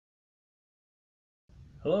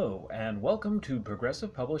Hello, and welcome to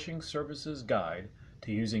Progressive Publishing Services Guide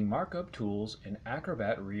to using markup tools in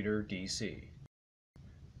Acrobat Reader DC.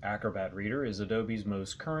 Acrobat Reader is Adobe's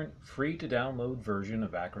most current free-to-download version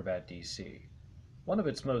of Acrobat DC. One of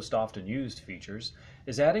its most often used features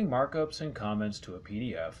is adding markups and comments to a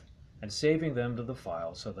PDF and saving them to the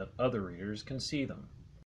file so that other readers can see them.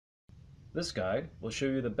 This guide will show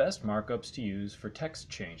you the best markups to use for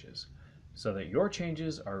text changes, so that your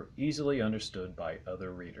changes are easily understood by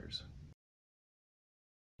other readers.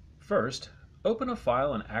 First, open a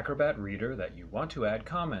file in Acrobat Reader that you want to add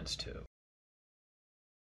comments to.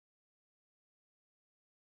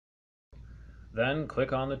 Then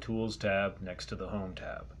click on the Tools tab next to the Home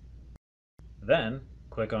tab. Then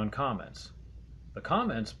click on Comments. The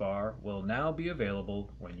Comments bar will now be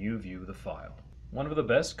available when you view the file. One of the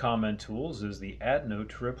best comment tools is the Add Note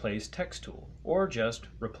to Replace Text tool, or just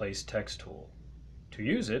Replace Text tool. To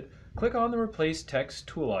use it, click on the Replace Text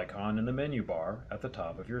tool icon in the menu bar at the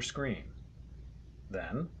top of your screen.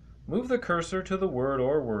 Then, move the cursor to the word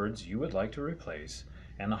or words you would like to replace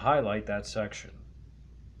and highlight that section.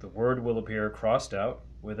 The word will appear crossed out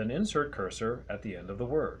with an insert cursor at the end of the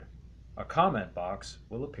word. A comment box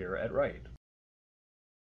will appear at right.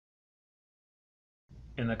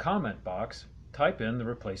 In the comment box, type in the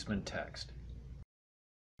replacement text.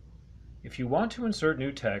 If you want to insert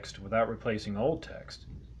new text without replacing old text,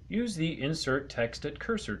 use the Insert Text at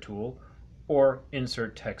Cursor tool or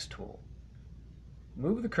Insert Text tool.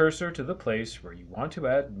 Move the cursor to the place where you want to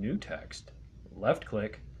add new text,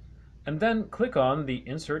 left-click, and then click on the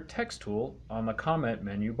Insert Text tool on the comment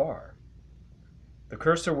menu bar. The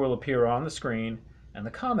cursor will appear on the screen and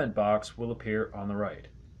the comment box will appear on the right.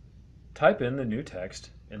 Type in the new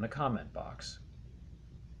text in the comment box.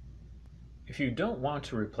 If you don't want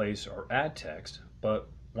to replace or add text, but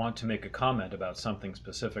want to make a comment about something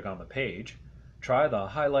specific on the page, try the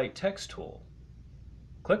Highlight Text tool.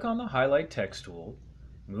 Click on the Highlight Text tool,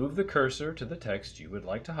 move the cursor to the text you would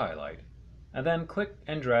like to highlight, and then click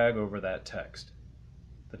and drag over that text.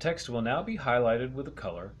 The text will now be highlighted with a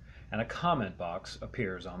color, and a comment box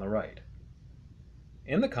appears on the right.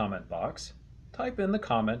 In the comment box, type in the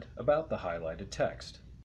comment about the highlighted text.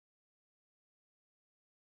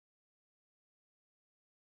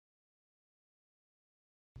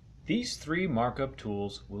 These three markup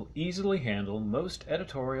tools will easily handle most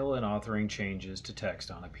editorial and authoring changes to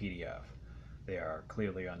text on a PDF. They are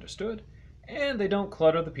clearly understood, and they don't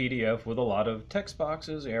clutter the PDF with a lot of text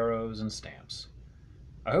boxes, arrows, and stamps.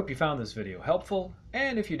 I hope you found this video helpful,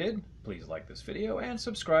 and if you did, please like this video and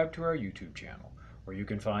subscribe to our YouTube channel, where you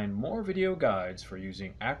can find more video guides for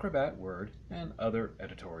using Acrobat Word and other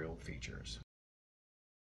editorial features.